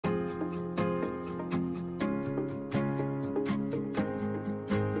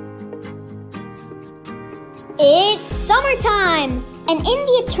It's summertime, and in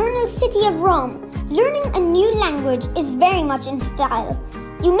the eternal city of Rome, learning a new language is very much in style.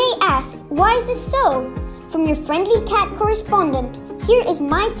 You may ask, why is this so? From your friendly cat correspondent, here is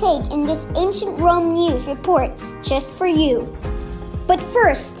my take in this ancient Rome news report just for you. But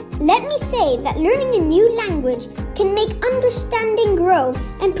first, let me say that learning a new language can make understanding grow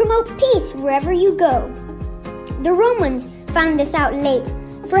and promote peace wherever you go. The Romans found this out late,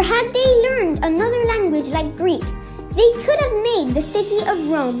 for had they learned another language like Greek, they could have made the city of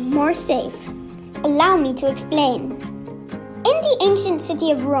Rome more safe. Allow me to explain. In the ancient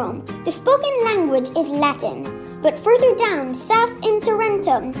city of Rome, the spoken language is Latin, but further down south in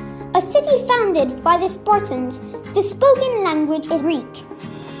Tarentum, a city founded by the Spartans, the spoken language is Greek.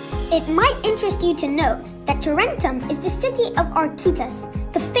 It might interest you to know that Tarentum is the city of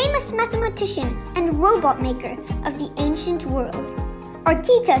Catus, the famous mathematician and robot maker of the ancient world.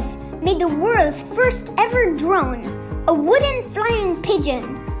 Catus made the world's first ever drone, a wooden flying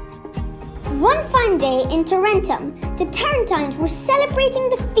pigeon. One fine day in Tarentum, the Tarentines were celebrating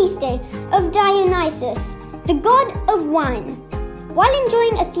the feast day of Dionysus, the god of wine. While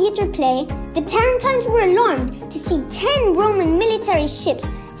enjoying a theater play, the Tarentines were alarmed to see 10 Roman military ships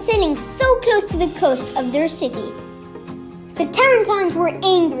sailing so close to the coast of their city. The Tarentines were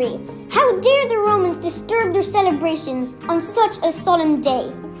angry. How dare the Romans disturb their celebrations on such a solemn day?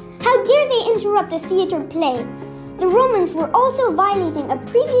 How dare they interrupt a theater play? The Romans were also violating a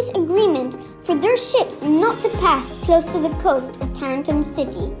previous agreement for their ships not to pass close to the coast of Tarentum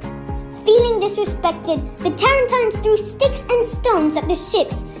city. Feeling disrespected, the Tarentines threw sticks and stones at the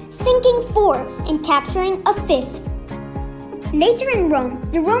ships, sinking 4 and capturing a 5th. Later in Rome,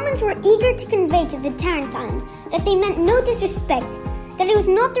 the Romans were eager to convey to the Tarentines that they meant no disrespect, that it was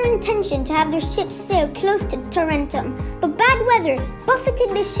not their intention to have their ships sail close to Tarentum, but bad weather buffeted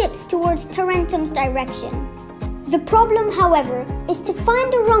the ships towards Tarentum's direction. The problem, however, is to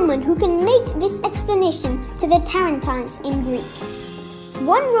find a Roman who can make this explanation to the Tarentines in Greek.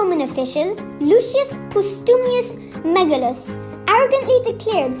 One Roman official, Lucius Postumius Megellus, arrogantly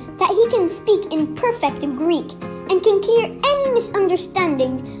declared that he can speak in perfect Greek and can clear any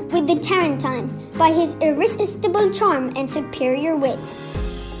misunderstanding with the Tarentines by his irresistible charm and superior wit.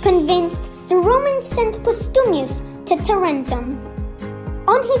 Convinced, the Romans sent Postumius to Tarentum.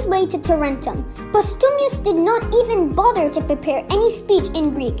 On his way to Tarentum, Postumius did not even bother to prepare any speech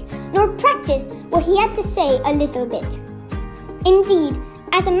in Greek, nor practice what he had to say a little bit. Indeed,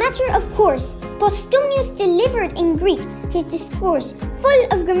 as a matter of course, Postumius delivered in Greek his discourse full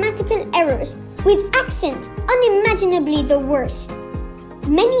of grammatical errors, with accent unimaginably the worst.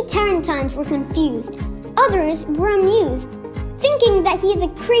 Many Tarentines were confused, others were amused. Thinking that he is a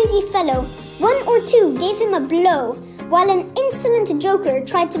crazy fellow, 1 or 2 gave him a blow, while an insolent joker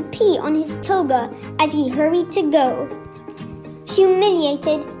tried to pee on his toga as he hurried to go.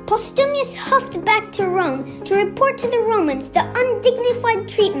 Humiliated, Postumius huffed back to Rome to report to the Romans the undignified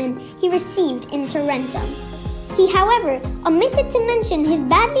treatment he received in Tarentum. He, however, omitted to mention his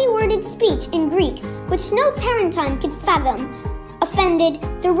badly worded speech in Greek, which no Tarentine could fathom. Offended,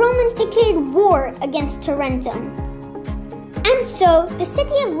 the Romans declared war against Tarentum. And so, the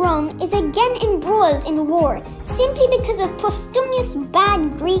city of Rome is again embroiled in war, simply because of Postumius'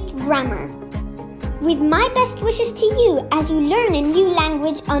 bad Greek grammar. With my best wishes to you as you learn a new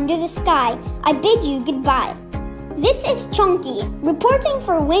language under the sky, I bid you goodbye. This is Chonky, reporting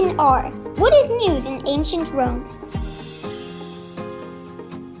for WinR. What is news in ancient Rome?